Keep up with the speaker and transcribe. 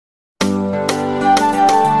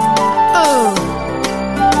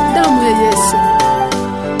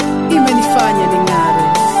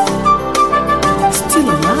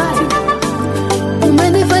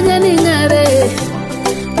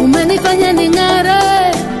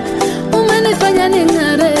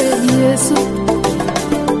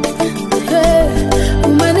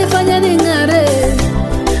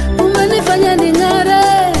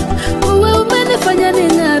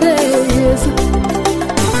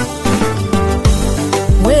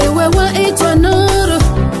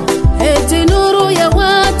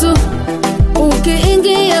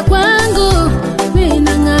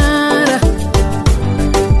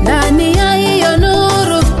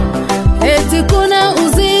kuna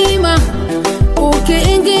uzima,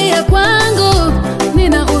 ukiingia kwangu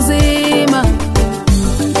nina uzima.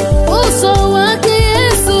 Uso wake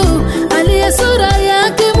Yesu, aliye sura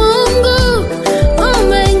yake Mungu,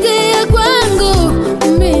 umeingia kwangu,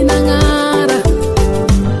 mimi nang'ara.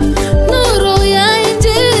 Nuru ya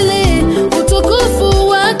Injili, utukufu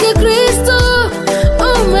wake Kristo,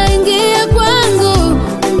 umeingia kwangu,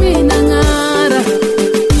 mimi nang'ara.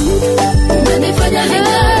 Umenifanya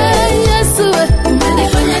ning'are Yesu,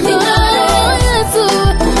 umenifanya ning'are Yesu,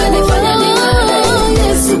 umenifanya ning'are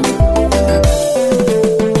Yesu.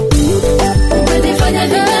 Umenifanya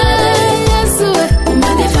ning'are Yesu,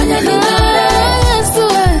 umenifanya ning'are Yesu,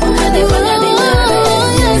 umenifanya ning'are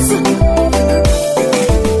Yesu.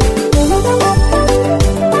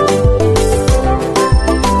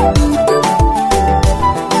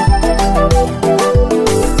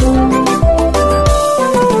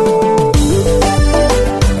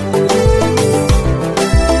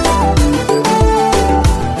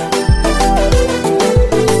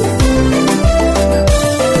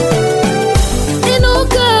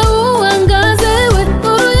 Inuka uangaze, we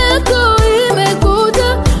nuru yako imekuja,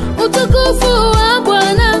 utukufu wa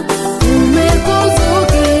Bwana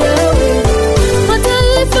umekuzukia we.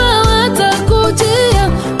 Mataifa watakujia,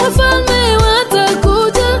 wafalme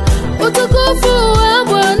watakuja, utukufu wa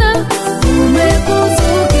Bwana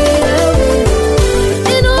umekuzukia we.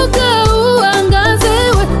 Inuka uangaze,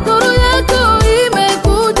 we nuru yako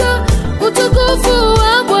imekuja, utukufu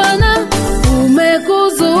wa Bwana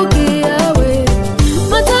umekuzukia we.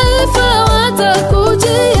 Mataifa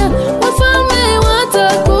watakujia, wafalme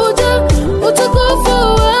watakuja, utukufu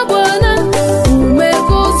wa Bwana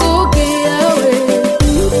umekuzukia we.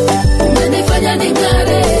 Umenifanya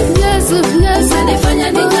ning'are Yesu, Yesu, umenifanya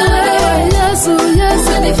ning'are Yesu, Yesu,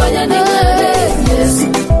 umenifanya ning'are Yesu.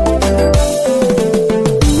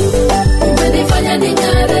 Umenifanya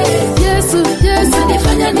ning'are Yesu, Yesu,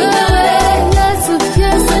 umenifanya ning'are Yesu,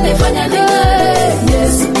 Yesu, umenifanya ning'are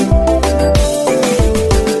Yesu.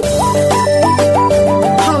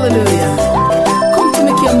 Hallelujah.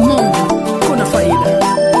 Kumtumikia Mungu kuna faida.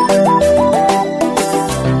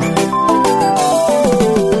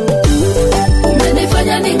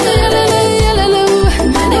 Umenifanya ning'are Hallelujah.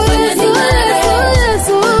 Umenifanya ning'are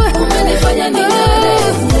Yesu, umenifanya ning'are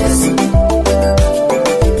Yesu.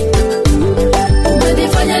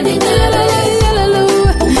 Umenifanya ning'are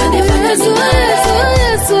Hallelujah. Umenifanya ning'are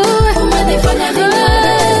Yesu, umenifanya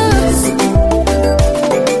ning'are Yesu.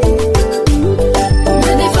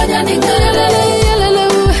 Umenifanya ning'are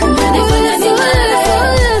Hallelujah. Umenifanya ning'are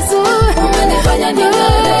Yesu, umenifanya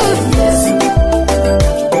ning'are Yesu.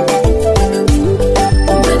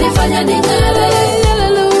 Umenifanya ning'are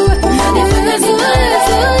Hallelujah. Umenifanya ning'are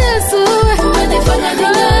Yesu, umenifanya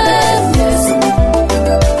ning'are Yesu.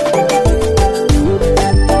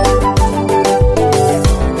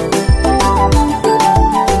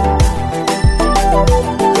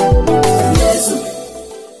 Yesu.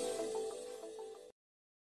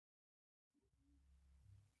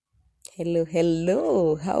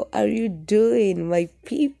 Hello. How are you doing, my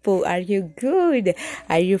people? Are you good?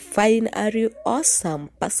 Are you fine? Are you awesome?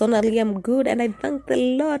 Personally, I'm good, and I thank the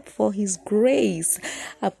Lord for His grace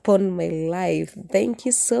upon my life. Thank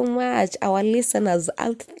you so much, our listeners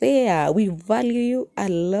out there. We value you a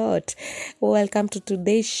lot. Welcome to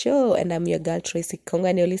today's show, and I'm your girl Tracy Konga,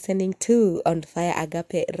 and you're listening to On Fire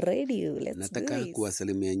Agape Radio. Let's do Nataka this.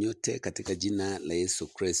 kuwasalimia nyote katika jina la Yesu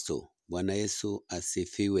Kristo. Bwana Yesu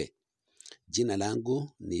asifiwe. Jina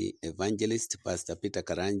langu ni Evangelist Pastor Peter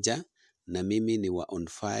Karanja, na mimi ni wa On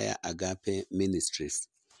Fire Agape Ministries.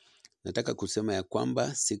 Nataka kusema ya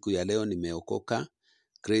kwamba siku ya leo nimeokoka.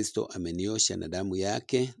 Kristo ameniosha na damu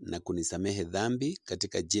yake na kunisamehe dhambi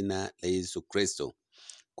katika jina la Yesu Kristo.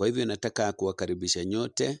 Kwa hivyo nataka kuwakaribisha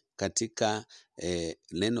nyote katika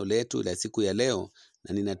neno letu la siku ya leo,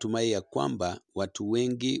 na ninatumai ya kwamba watu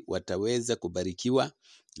wengi wataweza kubarikiwa,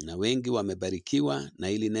 na wengi wamebarikiwa na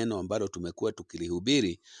hili neno ambalo tumekuwa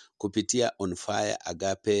tukilihubiri kupitia On Fire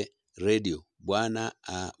Agape Radio. Bwana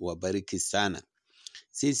wabariki sana.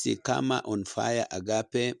 Sisi kama On Fire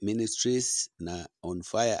Agape Ministries na On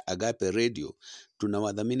Fire Agape Radio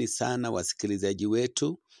tunawadhamini sana wasikilizaji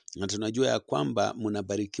wetu, na tunajua ya kwamba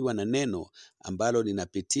mnabarikiwa na neno ambalo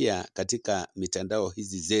linapitia katika mitandao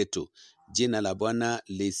hizi zetu. Jina la Bwana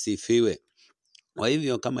lisifiwe. Kwa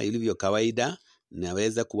hivyo kama ilivyo kawaida,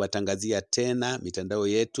 naweza kuwatangazia tena mitandao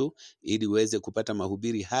yetu ili uweze kupata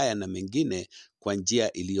mahubiri haya na mengine kwa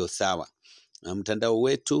njia iliyo sawa. Na mtandao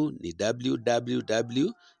wetu ni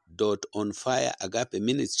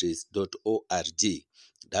www.onfireagapeministries.org,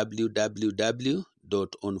 www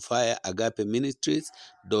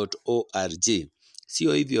www.onfireagapeministries.org.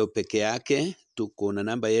 Sio hivyo peke yake, tuko na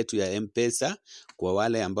namba yetu ya M-Pesa kwa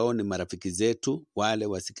wale ambao ni marafiki zetu, wale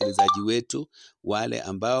wasikilizaji wetu, wale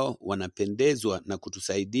ambao wanapendezwa na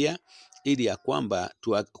kutusaidia ili ya kwamba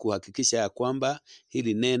kuhakikisha ya kwamba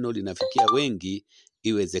hili neno linafikia wengi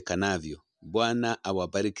iwezekanavyo. Bwana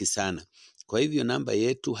awabariki sana. Kwa hivyo namba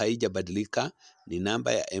yetu haijabadilika, ni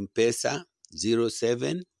namba ya M-Pesa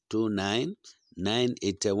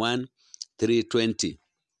 0729981320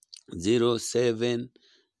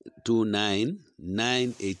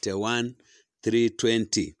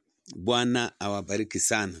 0729981320. Bwana awabariki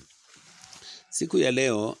sana. Siku ya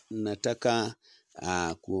leo nataka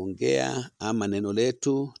kuongea ama neno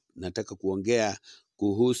letu nataka kuongea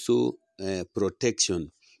kuhusu protection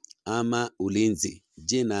ama ulinzi.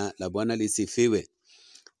 Jina la Bwana lisifiwe.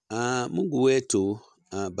 Mungu wetu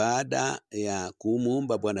baada ya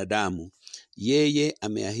kumuumba mwanadamu, yeye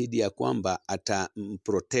ameahidi ya kwamba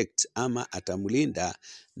atamprotect ama atamlinda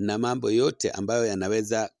na mambo yote ambayo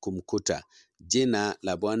yanaweza kumkuta. Jina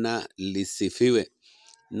la Bwana lisifiwe.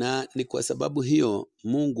 Na ni kwa sababu hiyo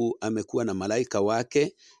Mungu amekuwa na malaika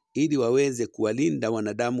wake ili waweze kuwalinda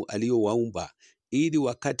wanadamu aliowaumba, ili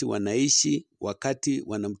wakati wanaishi, wakati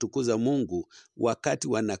wanamtukuza Mungu, wakati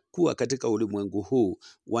wanakuwa katika ulimwengu huu,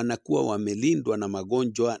 wanakuwa wamelindwa na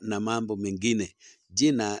magonjwa na mambo mengine.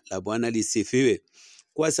 Jina la Bwana lisifiwe.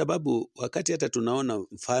 Kwa sababu wakati hata tunaona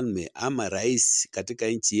mfalme ama rais katika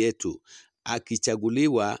nchi yetu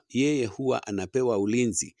akichaguliwa, yeye huwa anapewa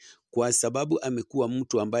ulinzi kwa sababu amekuwa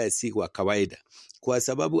mtu ambaye si wa kawaida, kwa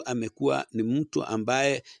sababu amekuwa ni mtu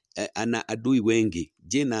ambaye ana adui wengi.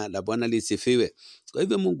 Jina la Bwana lisifiwe. Kwa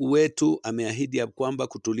hivyo Mungu wetu ameahidi ya kwamba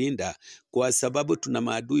kutulinda kwa sababu tuna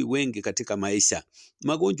maadui wengi katika maisha.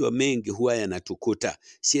 Magonjwa mengi huwa yanatukuta.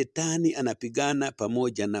 Shetani anapigana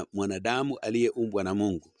pamoja na mwanadamu aliyeumbwa na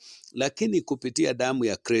Mungu. Lakini kupitia damu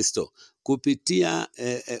ya Kristo,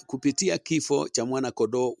 kupitia kifo cha mwana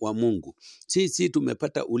kondoo wa Mungu, sisi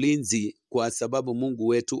tumepata ulinzi kwa sababu Mungu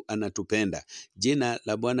wetu anatupenda. Jina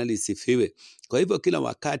la Bwana lisifiwe. Kwa hivyo kila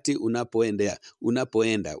wakati unapoenda,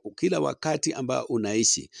 kila wakati ambao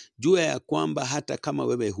unaishi, jua ya kwamba hata kama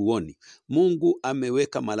wewe huoni, Mungu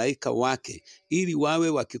ameweka malaika wake ili wawe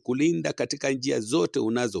wakikulinda katika njia zote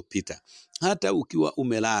unazopita. Hata ukiwa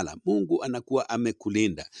umelala, Mungu anakuwa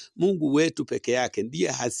amekulinda. Mungu wetu peke yake ndiye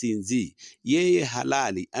hasinzii. Yeye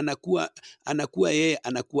halali, yeye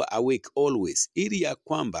anakuwa awake always, ili ya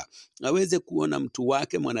kwamba aweze kuona mtu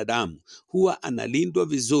wake mwanadamu huwa analindwa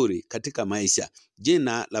vizuri katika maisha.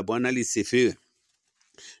 Jina la Bwana lisifiwe.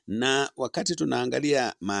 Na wakati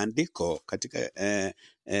tunaangalia maandiko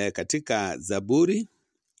katika Zaburi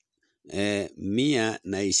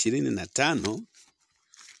 125,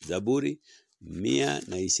 Zaburi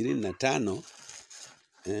 125,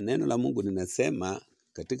 neno la Mungu linasema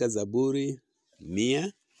katika Zaburi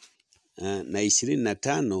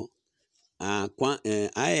 125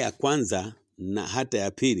 aya ya kwanza na hata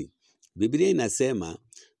ya pili. Biblia inasema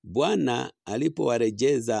Bwana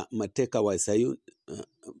alipowarejeza mateka wa Sayuni,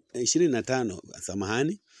 25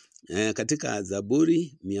 samahani, katika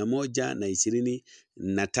Zaburi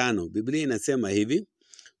 125 Biblia inasema hivi: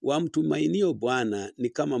 wamtumainio Bwana ni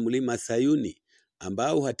kama mlima Sayuni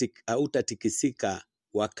ambao hautatikisika,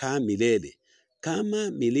 wakaa milele.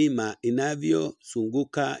 Kama milima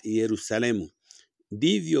inavyozunguka Yerusalemu,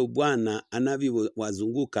 ndivyo Bwana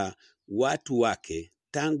anavyowazunguka watu wake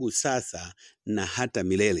tangu sasa na hata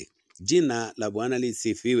milele. Jina la Bwana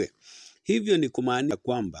lisifiwe. Hivyo ni kumaanisha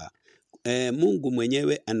kwamba Mungu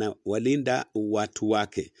mwenyewe anawalinda watu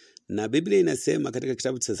wake. Na Biblia inasema katika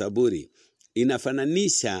kitabu cha Zaburi,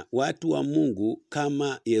 inafananisha watu wa Mungu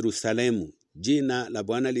kama Yerusalemu. Jina la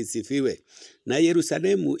Bwana lisifiwe. Na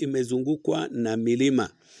Yerusalemu imezungukwa na milima.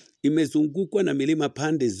 Imezungukwa na milima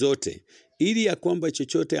pande zote, ili ya kwamba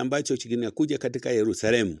chochote ambacho kinakuja katika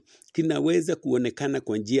Yerusalemu kinaweza kuonekana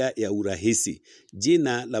kwa njia ya urahisi.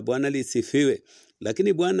 Jina la Bwana lisifiwe.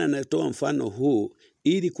 Lakini Bwana anatoa mfano huu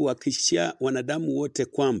ili kuhakikishia wanadamu wote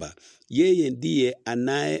kwamba yeye ndiye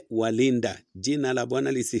anayewalinda. Jina la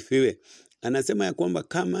Bwana lisifiwe. Anasema ya kwamba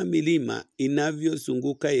kama milima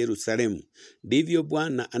inavyozunguka Yerusalemu, ndivyo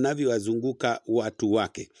Bwana anavyowazunguka watu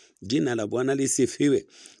wake. Jina la Bwana lisifiwe.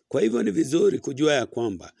 Kwa hivyo ni vizuri kujua ya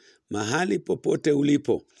kwamba mahali popote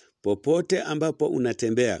ulipo, popote ambapo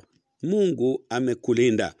unatembea, Mungu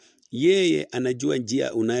amekulinda. Yeye anajua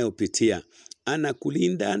njia unayopitia.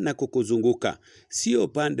 Anakulinda na kukuzunguka. Sio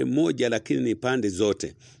pande moja, lakini ni pande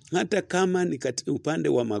zote. Hata kama ni upande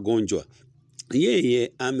wa magonjwa,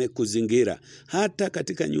 Yeye amekuzingira hata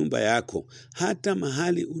katika nyumba yako, hata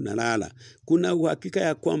mahali unalala. Kuna uhakika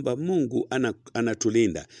ya kwamba Mungu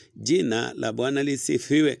anatulinda. Jina la Bwana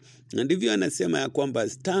lisifiwe. Na ndivyo anasema ya kwamba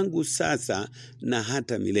tangu sasa na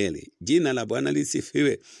hata milele. Jina la Bwana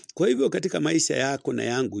lisifiwe. Kwa hivyo katika maisha yako na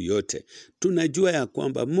yangu yote, tunajua ya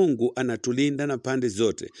kwamba Mungu anatulinda na pande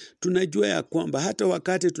zote. Tunajua ya kwamba hata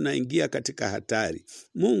wakati tunaingia katika hatari,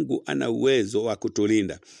 Mungu ana uwezo wa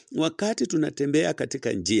kutulinda. Wakati tunatembea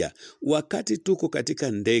katika njia, wakati tuko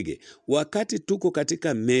katika ndege, wakati tuko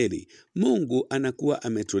katika meli, Mungu anakuwa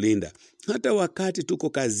ametulinda. Hata wakati tuko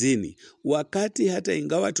kazini,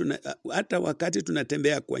 hata wakati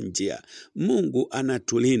tunatembea kwa njia, Mungu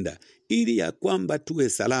anatulinda ili ya kwamba tuwe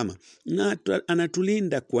salama. Na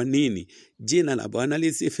anatulinda kwa nini? Jina la Bwana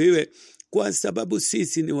lisifiwe. Kwa sababu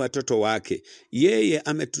sisi ni watoto wake. Yeye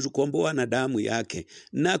ametukomboa na damu yake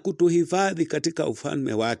na kutuhifadhi katika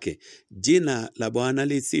ufalme wake. Jina la Bwana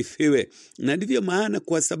lisifiwe. Na ndivyo maana,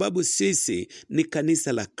 kwa sababu sisi ni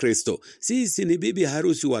kanisa la Kristo, sisi ni bibi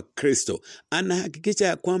harusi wa Kristo, anahakikisha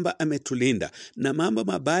ya kwamba ametulinda na mambo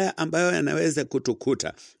mabaya ambayo yanaweza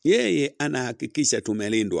kutukuta. Yeye anahakikisha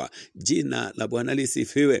tumelindwa. Jina la Bwana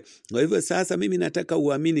lisifiwe. Kwa hivyo sasa mimi nataka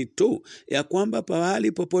uamini tu ya kwamba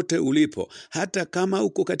pahali popote ulipo, hata kama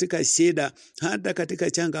uko katika shida, hata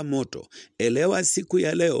katika changamoto, elewa siku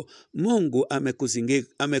ya leo Mungu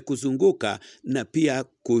amekuzunguka na pia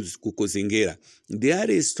kukuzingira.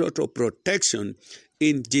 There is total protection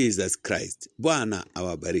in Jesus Christ. Bwana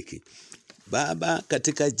awabariki. Baba,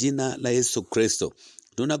 katika jina la Yesu Kristo,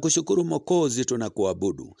 tunakushukuru Mwokozi,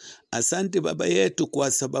 tunakuabudu. Asante Baba yetu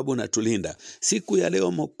kwa sababu unatulinda. Siku ya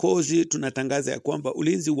leo Mwokozi, tunatangaza ya kwamba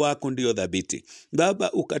ulinzi wako ndio dhabiti.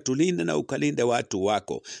 Baba, ukatulinde na ukalinde watu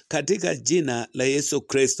wako katika jina la Yesu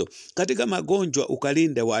Kristo. Katika magonjwa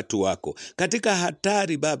ukalinde watu wako. Katika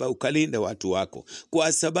hatari Baba ukalinde watu wako,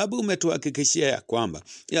 kwa sababu umetuhakikishia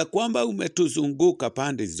ya kwamba umetuzunguka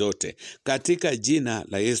pande zote katika jina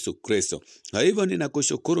la Yesu Kristo. Kwa hivyo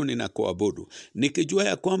ninakushukuru, ninakuabudu, nikijua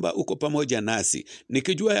ya kwamba uko pamoja nasi,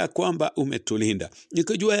 nikijua ya kwamba umetulinda,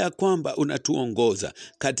 nikijua ya kwamba unatuongoza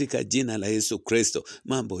katika jina la Yesu Kristo.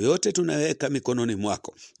 Mambo yote tunaweka mikononi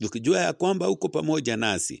mwako, nikijua ya kwamba uko pamoja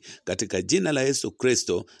nasi katika jina la Yesu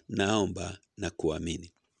Kristo. Naomba na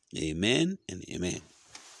kuamini. Amen and amen.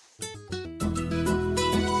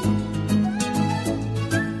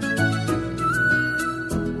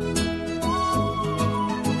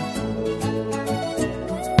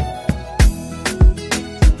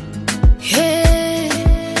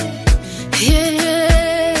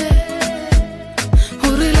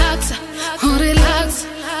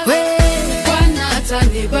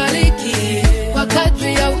 Atanibariki kwa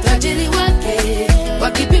kadri ya utajiri wake,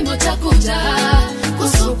 kwa kipimo cha kujaa,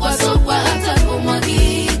 kusukwa hata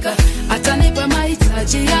kumwagika. Atanipa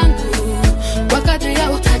mahitaji yangu kwa kadri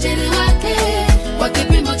ya utajiri wake, kwa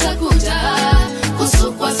kipimo cha kujaa,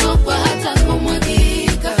 kusukwa hata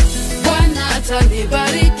kumwagika. Bwana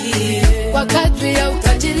atanibariki kwa kadri ya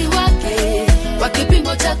utajiri wake, kwa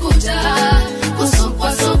kipimo cha kujaa,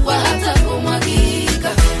 kusukwa hata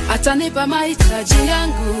kumwagika. Atanipa mahitaji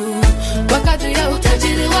yangu kwa kadri ya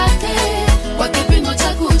utajiri wake, kwa kipimo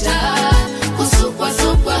cha kujaa,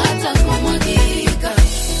 kusukwa hata kumwagika.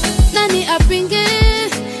 Nani apinge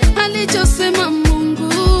alichosema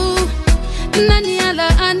Mungu? Nani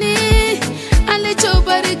alaani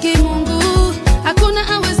alichobariki Mungu? Hakuna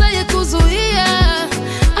awezaye kuzuia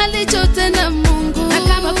alichotenda Mungu. Na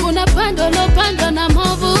kama kuna pando na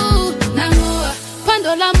movu, nang'oa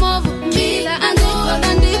pando la movu bila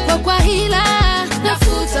andiko kwa hila,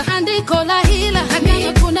 nafuta andiko la hila.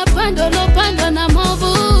 Kama kuna pando na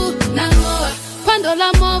movu, nang'oa pando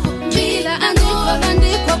la movu bila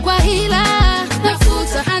andiko kwa hila,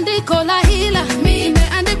 nafuta andiko la hila.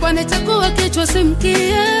 Imeandikwa nitakuwa kichwa si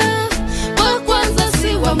mkia, wa kwanza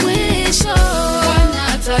si wa mwisho. Bwana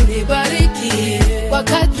atanibariki kwa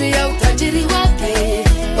kadri ya utajiri wake,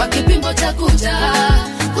 kwa kipimo cha kujaa,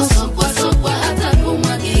 kusukwa hata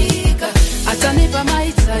kumwagika. Atanipa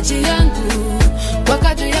mahitaji yangu kwa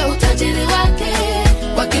kadri ya utajiri wake,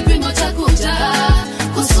 kwa kipimo cha kujaa,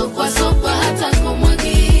 kusukwa hata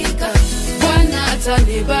kumwagika. Bwana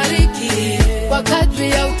atanibariki kwa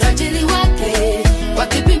kadri ya utajiri wake, kwa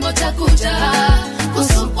kipimo cha kujaa,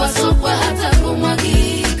 kusukwa hata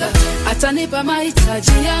kumwagika. Atanipa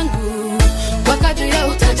mahitaji yangu kwa kadri ya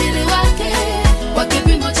utajiri wake, kwa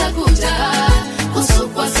kipimo cha kujaa,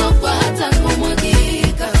 kusukwa hata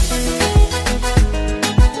kumwagika.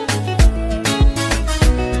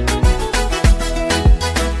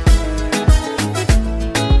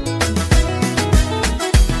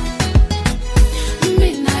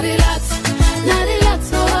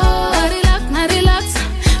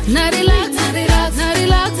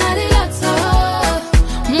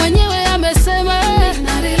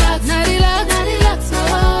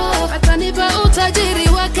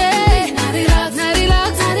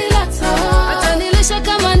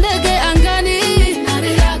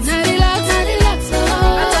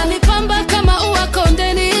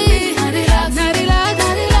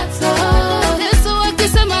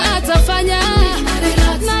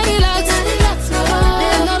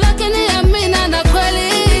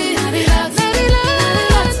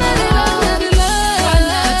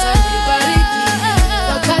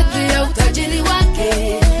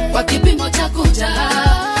 kwa kipimo cha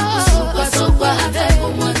kujaa, kusukwa hata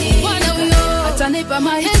kumwagika. Atanipa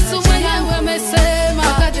mahitaji mwenyewe amesema,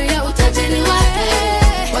 kwa kadri ya utajiri wake,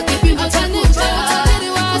 kwa kipimo cha kujaa,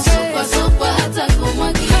 kusukwa hata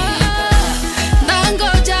kumwagika.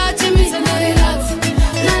 Nangoja atimize na relax,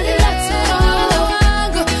 na relax,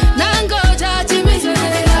 nangoja atimize na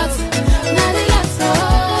relax, na relax,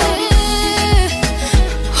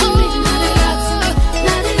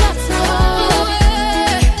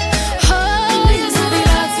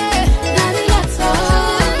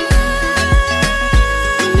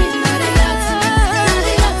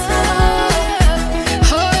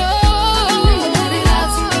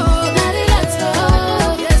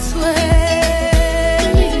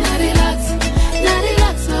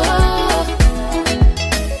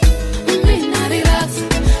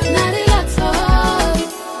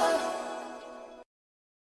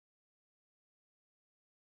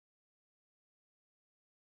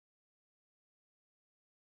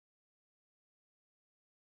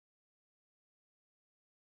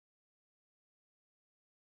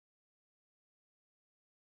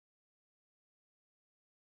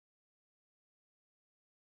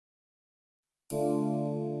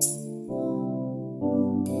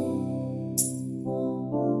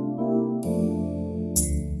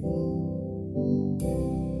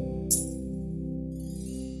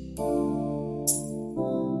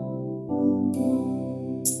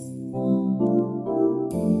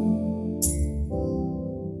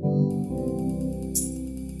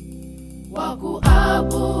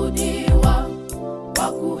 wakuabudiwa,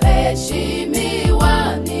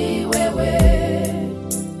 wakuheshimiwa ni wewe.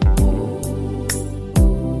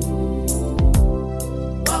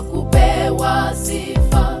 Wakupewa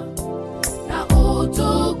sifa na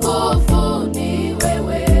utukufu ni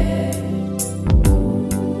wewe.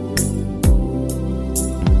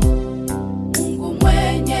 Mungu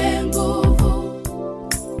mwenye nguvu,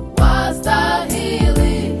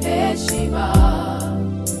 wastahili heshima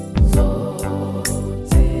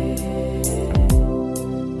zote.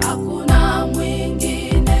 Hakuna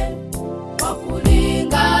mwingine wa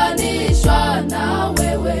kulinganishwa na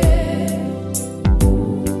wewe.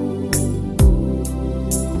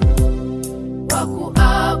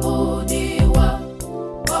 Wakuabudiwa,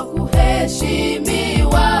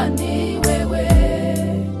 wakuheshimiwa ni wewe.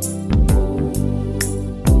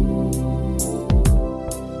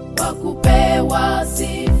 Wakupewa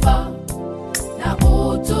sifa na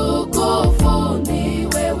utukufu ni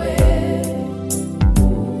wewe.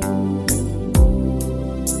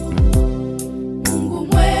 Mungu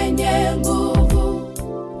mwenye nguvu,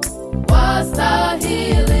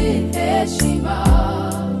 wastahili heshima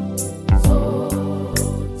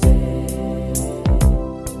zote.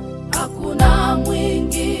 Hakuna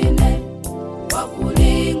mwingine wa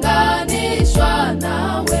kulinganishwa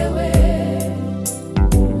na wewe.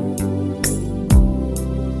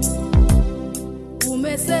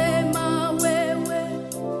 Umesema wewe,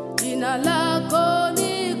 jina lako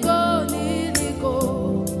niko niliko,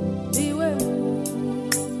 ndiwe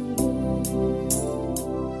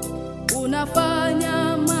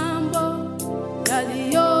unafanya mambo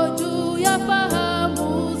yaliyo juu ya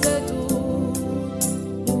fahamu zetu.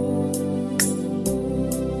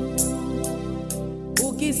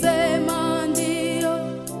 Ukisema ndio,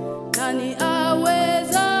 nani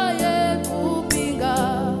awezaye kupinga?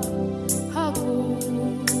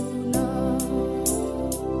 Hakuna.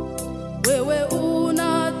 Wewe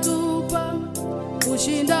unatupa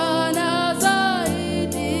kushindana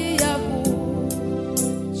zaidi ya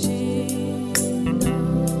kushinda.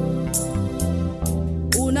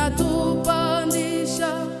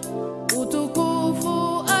 Unatupandisha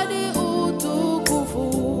utukufu hadi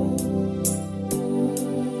utukufu.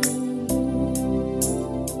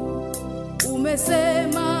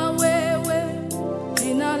 Umesema wewe,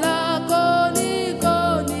 jina lako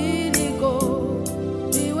niko niliko,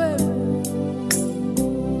 ndiwe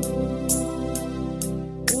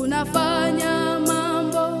unafanya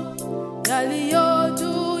mambo yaliyo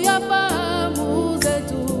juu ya fahamu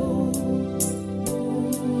zetu.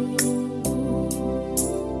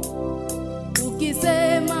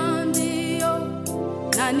 Ukisema ndio,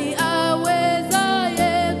 nani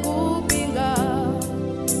awezaye kupinga?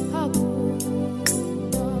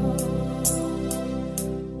 Hakuna.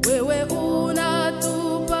 Wewe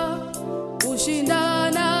unatupa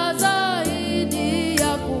kushindana zaidi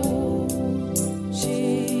ya kushinda.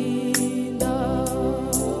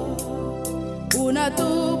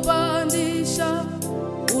 Unatupandisha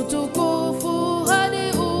utukufu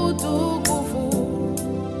hadi utukufu.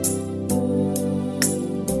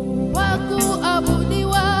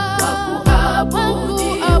 Wakuabudiwa,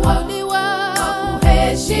 wakuheshimiwa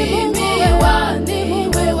kuheshimiwa ni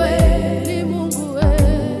wewe, ni Mungu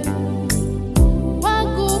wewe.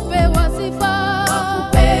 Wakupewa sifa,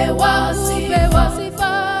 wakupewa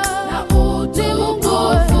sifa na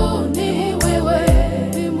utukufu ni wewe,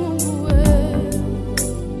 ni Mungu wewe.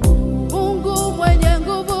 Mungu mwenye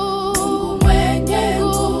nguvu,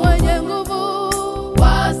 Mungu mwenye nguvu,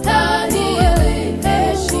 wastahili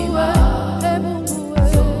heshima, e Mungu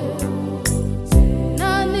wewe.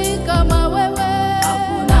 Nani kama wewe?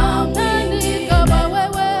 Hakuna nani kama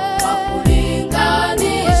wewe,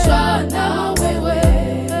 wakulinganishwa na wewe,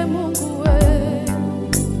 e Mungu wewe.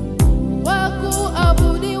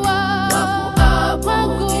 Wakuabudiwa,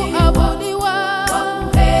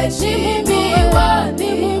 wakuheshimiwa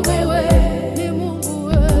ni wewe, ni Mungu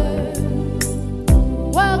wewe.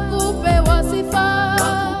 Wakupewa sifa,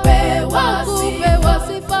 wakupewa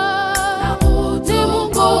sifa na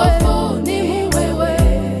utukufu ni wewe,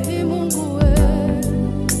 ni Mungu wewe.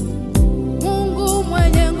 Mungu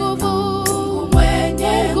mwenye nguvu,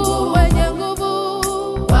 mwenye nguvu,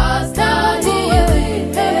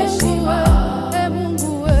 wastahili heshima, e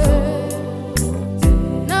Mungu wewe.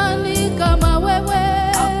 Nani kama wewe?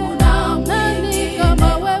 Hakuna nani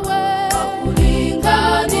kama wewe,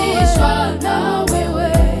 wakulinganishwa na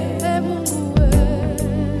wewe, e Mungu wewe.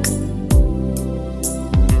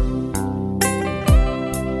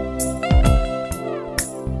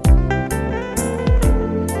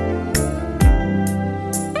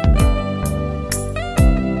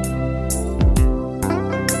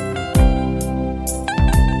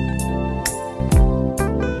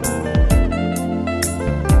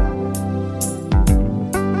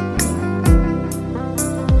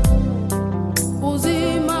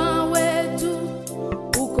 Uzima wetu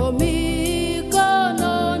uko mikononi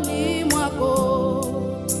mwako,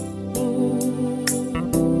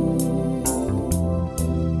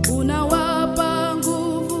 unawapa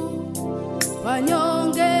nguvu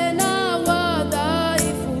wanyonge na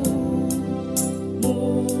wadhaifu.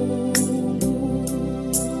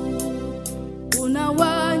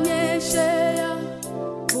 Unawanyeshea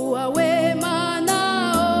kuwa wema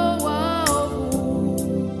nao waovu.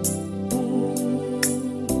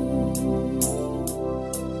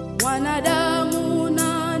 Wanadamu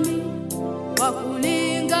nani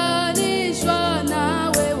wakulinganishwa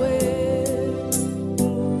na wewe?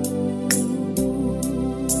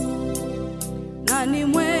 Nani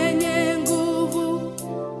mwenye nguvu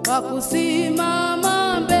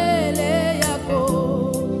wakusimama mbele yako?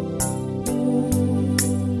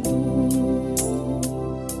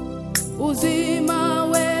 Uzima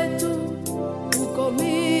wetu uko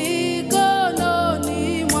mikononi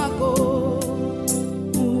mwako,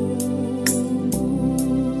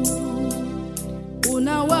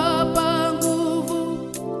 unawapa nguvu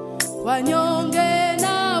wanyonge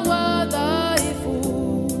na wadhaifu.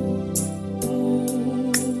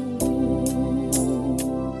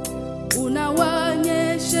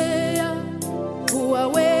 Unawanyeshea kuwa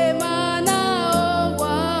wema nao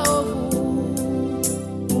waovu.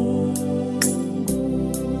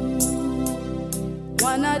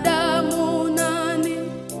 Wanadamu nani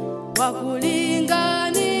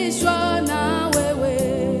wakulinganishwa na wewe?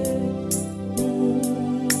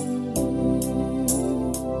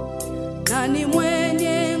 Nani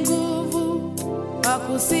mwenye nguvu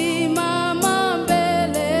wakusimama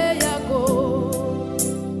mbele yako?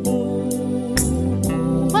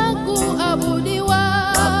 Wakuabudiwa,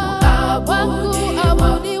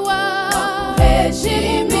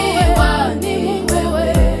 wakuheshimiwa ni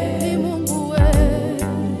wewe, ni Mungu wewe.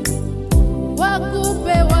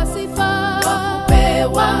 Wakupewa sifa,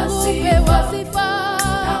 wakupewa sifa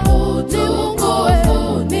na utukufu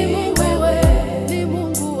ni wewe, ni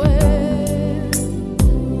Mungu wewe.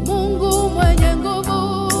 Mungu mwenye nguvu,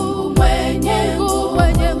 mwenye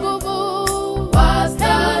nguvu,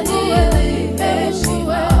 wastahili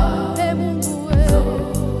heshima, e Mungu wewe.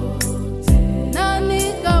 Nani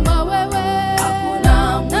kama wewe?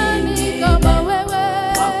 Hakuna nani kama wewe,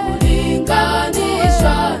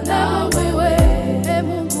 wakulinganishwa na wewe, e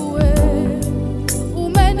Mungu wewe.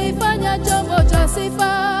 Umenifanya chombo cha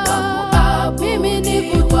sifa, mimi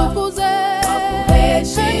nikutukuze,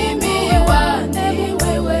 heshimiwa ni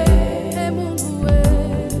wewe, e Mungu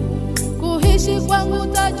wewe. Kuishi kwangu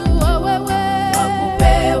tajua wewe,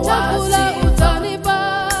 chakula utanipa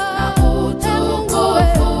na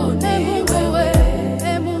utukufu ni wewe, e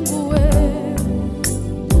Mungu wewe.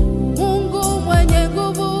 Mungu mwenye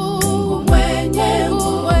nguvu, mwenye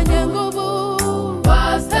nguvu,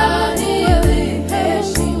 wastahili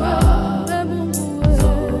heshima, e Mungu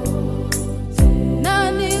wewe.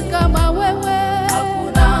 Nani kama wewe?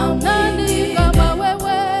 Hakuna nani kama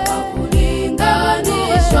wewe,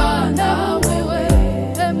 wakulinganishwa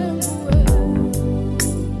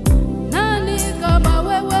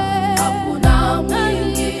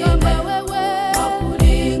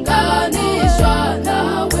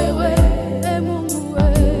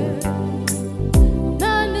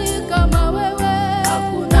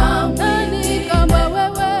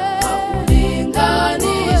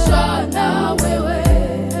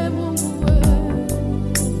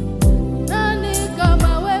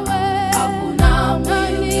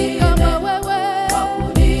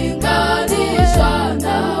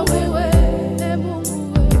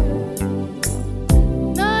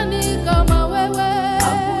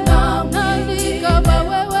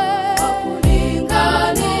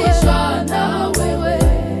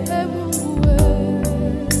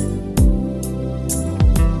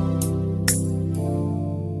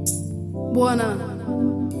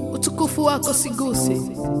utukufu wako sigusi,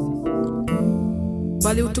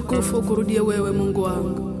 bali utukufu ukurudie wewe Mungu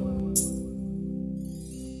wangu.